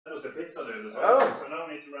That was the pizza dude as well. Oh. So now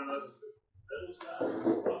we need to run out of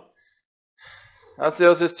food.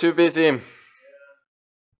 Asios is too busy. Yeah.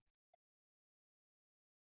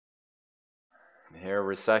 Here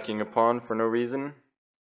we're sacking a pawn for no reason.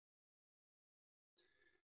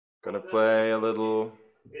 Gonna play a little.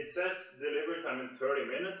 It says delivery time in 30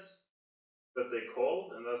 minutes, but they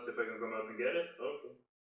called and asked if I can come out and get it. Okay.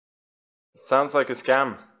 Sounds like a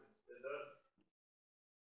scam. It does.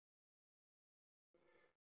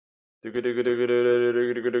 Okay, I'm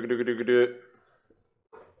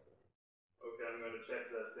gonna check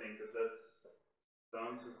that thing because that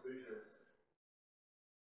sounds suspicious.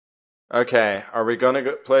 Okay, are we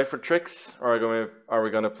gonna play for tricks or are we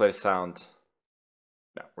gonna play sound?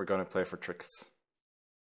 No, we're gonna play for tricks.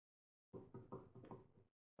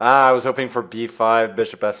 I was hoping for b5,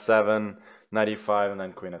 bishop f7, knight e5, and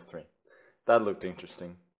then queen f3. That looked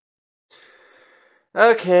interesting.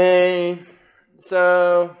 Okay,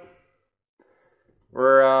 so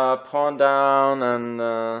we're pawn down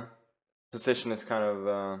and position is kind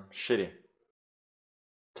of shitty.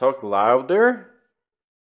 Talk louder?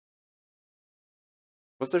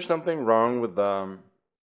 Was there something wrong with the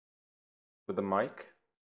mic?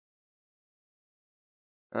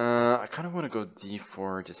 I kind of want to go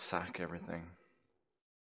d4 to sack everything.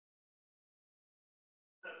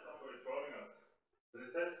 That's somebody trolling us. It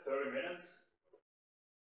says 30 minutes,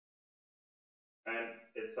 and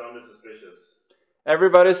it sounded suspicious.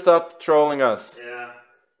 Everybody stop trolling us. Yeah.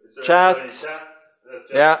 Chat.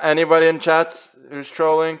 Yeah, anybody in chat who's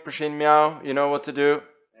trolling, Pushin Meow, you know what to do.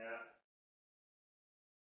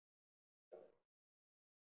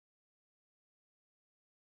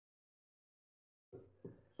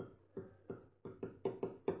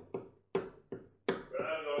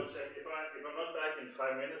 If I'm not back in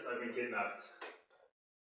 5 minutes, I've been kidnapped.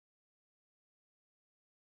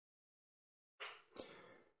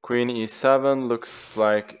 Queen e7 looks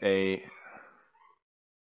like a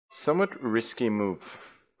somewhat risky move.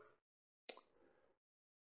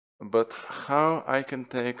 But how I can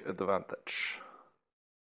take advantage?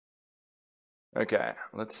 Okay,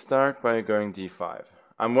 let's start by going d5.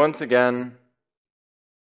 I'm once again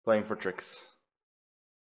playing for tricks.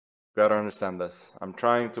 Gotta understand this. I'm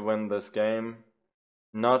trying to win this game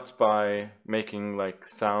not by making like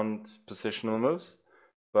sound positional moves,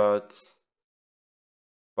 but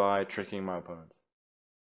by tricking my opponent.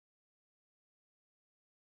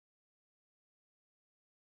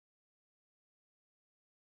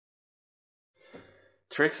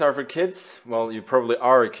 Tricks are for kids? Well, you probably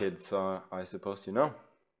are a kid, so I suppose you know.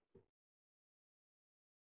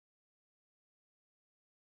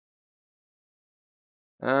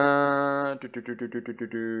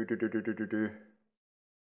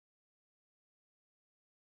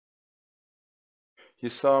 You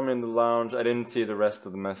saw me in the lounge. I didn't see the rest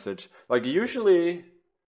of the message. Like usually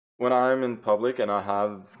when I'm in public and I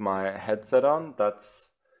have my headset on,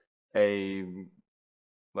 that's a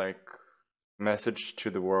like message to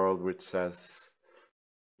the world which says,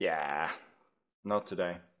 yeah, not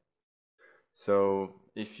today. So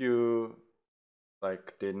if you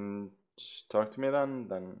like didn't talk to me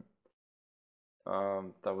then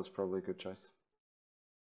that was probably a good choice.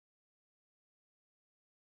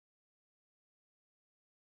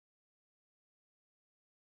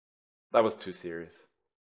 That was too serious.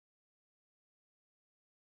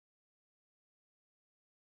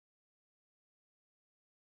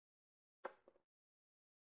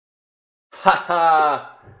 Haha!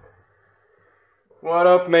 What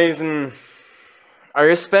up, Mason? Are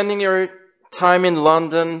you spending your time in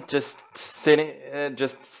London just sitting,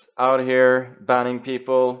 just out here banning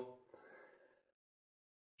people?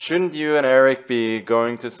 Shouldn't you and Eric be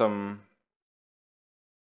going to some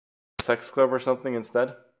sex club or something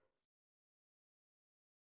instead?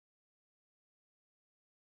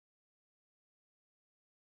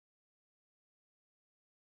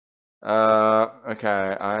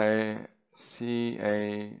 Okay, I see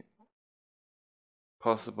a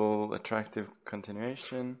possible attractive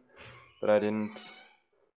continuation, but I didn't.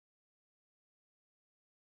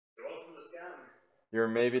 It wasn't a scam. You're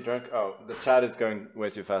maybe drunk. Oh, the chat is going way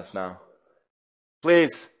too fast now.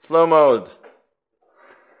 Please, slow mode.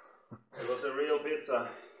 It was a real pizza.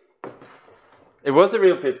 It was a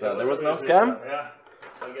real pizza. There was no scam? Pizza. Yeah,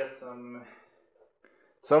 I'll get some.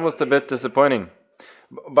 It's almost a bit disappointing.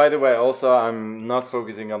 By the way, also I'm not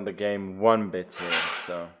focusing on the game one bit here,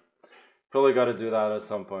 so probably got to do that at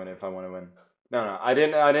some point if I want to win. No, I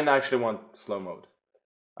didn't actually want slow mode.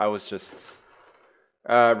 I was just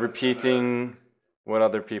repeating what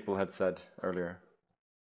other people had said earlier.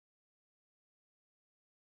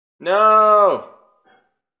 No!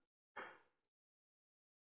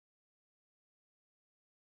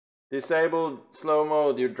 Disabled slow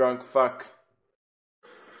mode, you drunk fuck.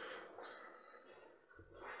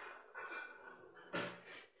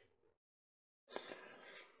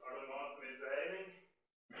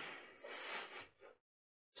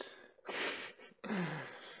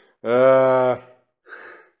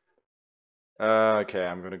 Okay,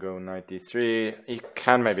 I'm gonna go knight d3. He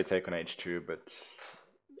can maybe take on h2, but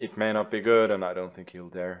it may not be good, and I don't think he'll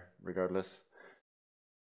dare, regardless.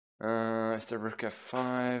 Is there rook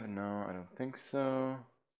f5? No, I don't think so.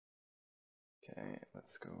 Okay,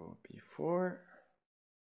 let's go b4.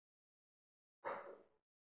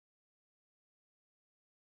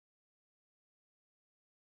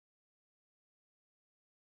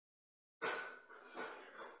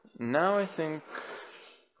 Now I think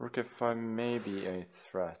rook f5 may be a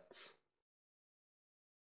threat.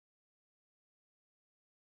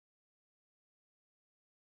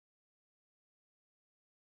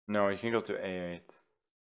 No, you can go to a8.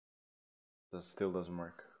 That still doesn't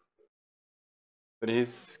work. But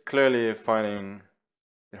he's clearly finding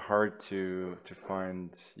it hard to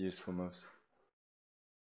find useful moves.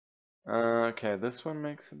 Okay, this one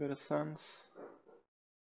makes a bit of sense.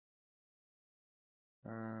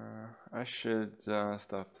 I should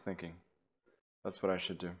stop thinking. That's what I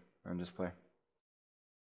should do and just play.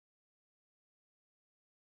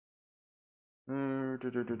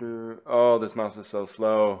 Oh, this mouse is so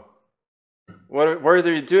slow. What are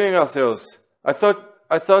you doing, Asios? I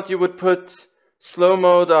thought you would put slow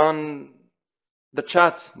mode on the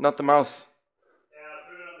chat, not the mouse. Yeah,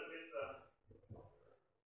 put it on the pizza.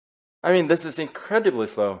 I mean, this is incredibly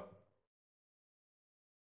slow.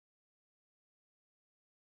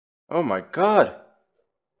 Oh my god.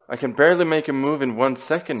 I can barely make a move in 1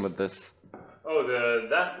 second with this. Oh,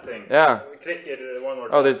 that thing? Yeah. Click it one more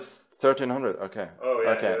time. Oh, there's 1300. Okay. Oh,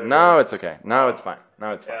 yeah. Okay, now it's okay. Now it's fine.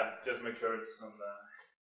 Now it's fine. Yeah, just make sure it's on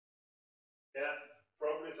the... Yeah,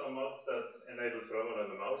 probably some mods that enable slow mode on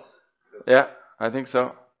the mouse. Yeah, I think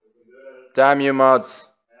so. Damn you mods.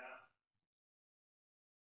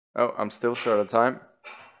 Yeah. Oh, I'm still short of time.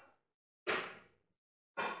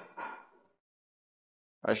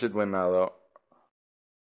 I should win now though.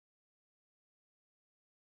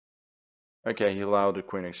 Okay, he allowed the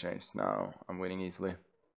queen exchange. Now I'm winning easily.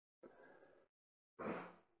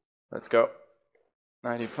 Let's go.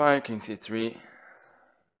 95, king c3.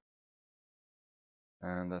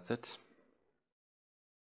 And that's it.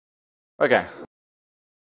 Okay.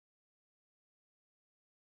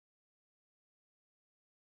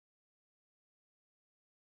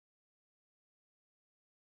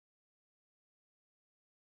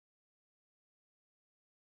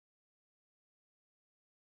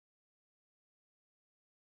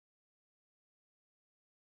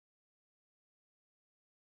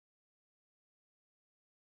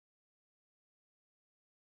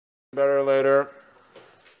 Better later.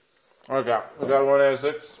 Okay, we got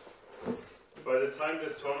 1a6. By the time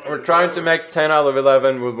this tournament We're trying to make 10 out of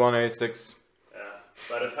 11 with 1a6. Yeah,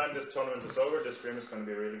 by the time this tournament is over, this stream is going to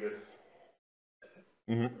be really good.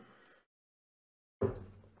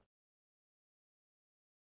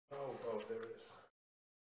 Oh, there it is.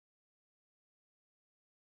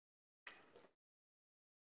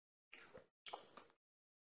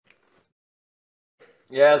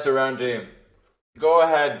 Yes, Aranji. Go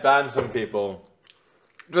ahead, ban some people.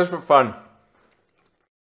 Just for fun.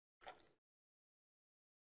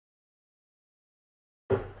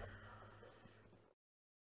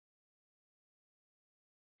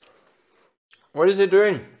 What is he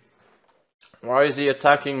doing? Why is he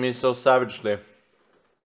attacking me so savagely?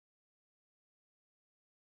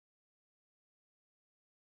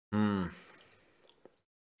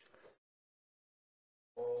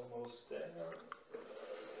 Almost there.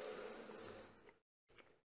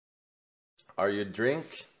 Are you a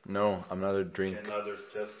drink? No, I'm not a drink. And others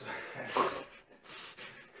just...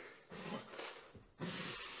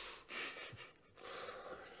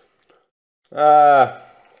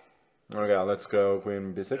 Okay, let's go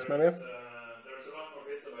queen b6 maybe? There's a lot more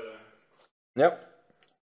pizza by the way. Yep.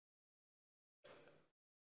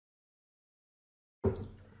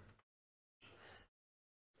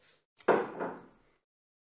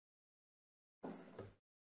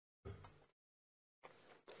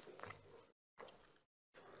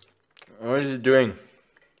 What is he doing?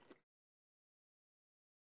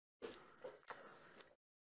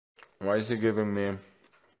 Why is he giving me...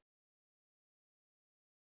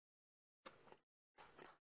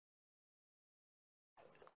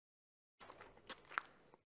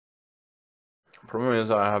 Problem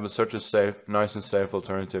is I have such a nice and safe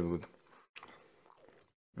alternative with...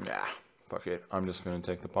 Nah, fuck it. I'm just gonna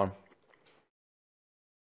take the pawn.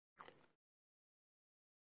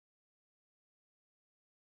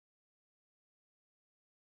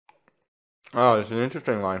 Oh, it's an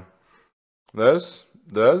interesting line. This,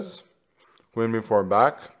 queen b4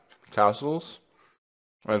 back, castles,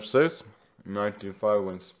 f6, knight d5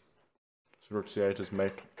 wins. So rook c8 is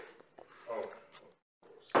mate. Oh.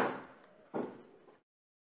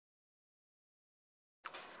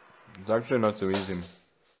 It's actually not so easy.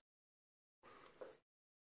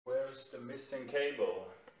 Where's the missing cable?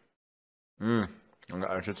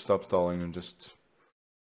 I should stop stalling and just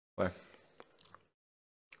play.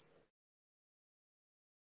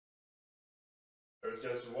 There's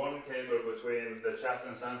just one cable between the chat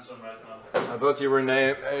and Sandstorm right now. I thought you were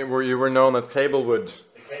known as Cablewood.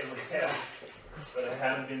 The cable, yeah. But I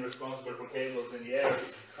haven't been responsible for cables in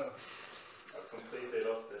years, so I've completely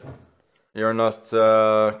lost it. You're not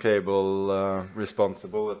cable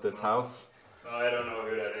responsible at this house? No, I don't know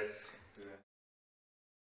who that is.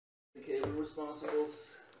 The cable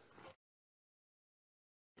responsibles.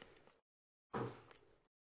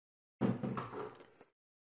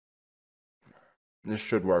 This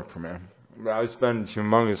should work for me. I spend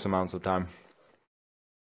humongous amounts of time.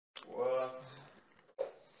 What?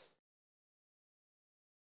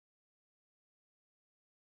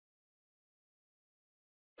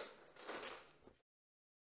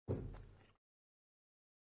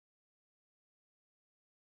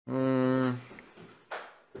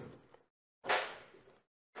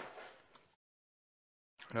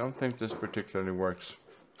 I don't think this particularly works.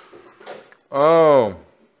 Oh!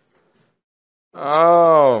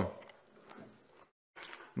 Oh!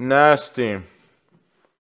 Nasty.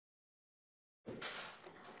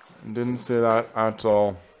 Didn't see that at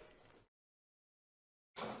all.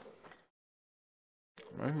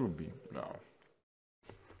 Maybe it would be. No.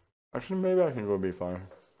 Actually, maybe I can go b5.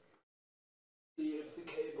 See if the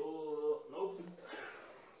cable. Nope.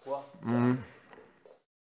 What?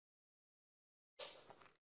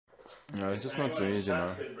 No, it's just not so easy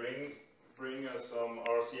now. Could bring us some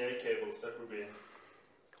RCA cables, that would be.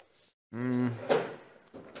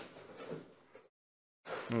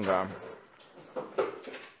 Okay.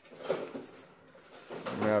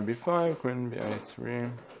 Yeah, b5, queen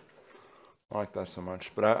b8, I like that so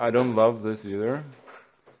much, but I don't love this either.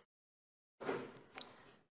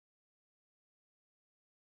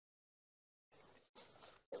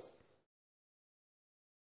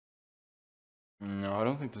 No, I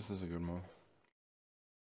don't think this is a good move.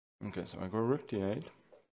 Okay, so I go rook d8.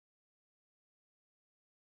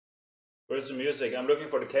 Where's the music? I'm looking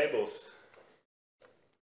for the cables.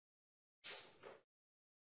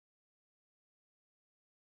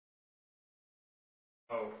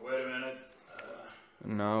 Oh, wait a minute.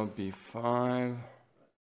 Now b5.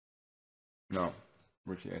 No,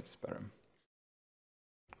 rook d8 is better.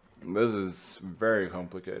 This is very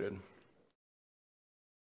complicated.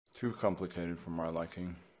 Too complicated for my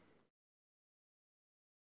liking.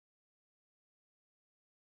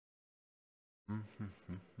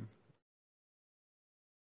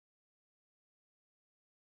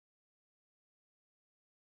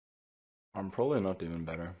 I'm probably not even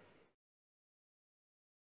better.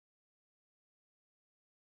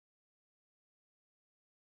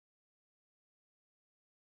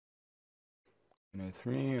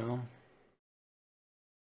 A3, yeah.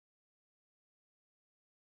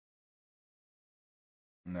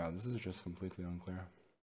 No, this is just completely unclear.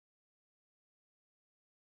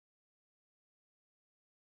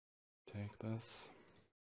 Take this.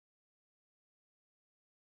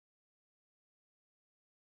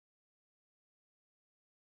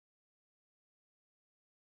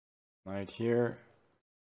 Knight here.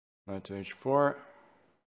 Knight to h4.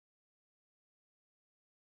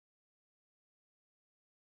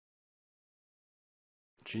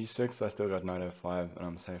 g6, I still got knight f5 and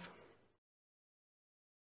I'm safe.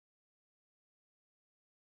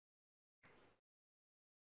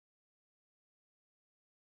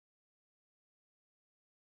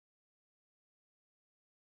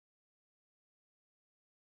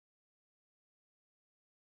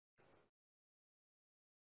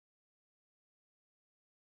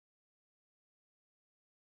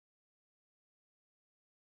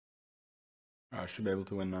 I should be able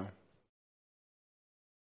to win now.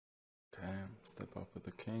 Okay, step up with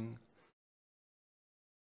the king.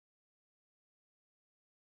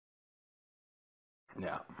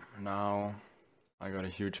 Yeah, now I got a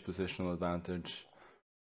huge positional advantage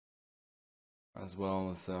as well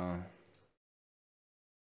as a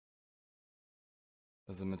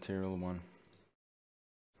material one.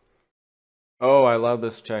 Oh, I love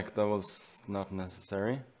this check. That was not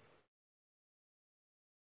necessary.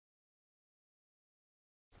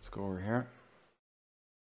 Let's go over here.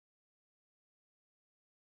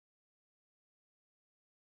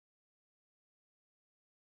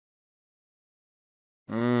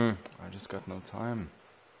 I just got no time.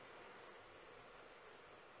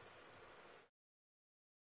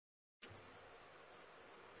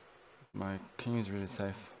 My king is really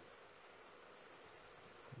safe.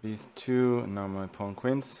 B2, and now my pawn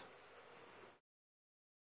queens.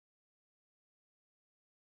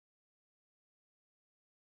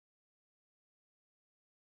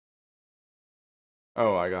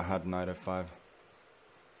 Oh, I had knight f5.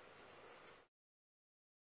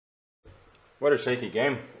 What a shaky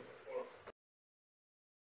game.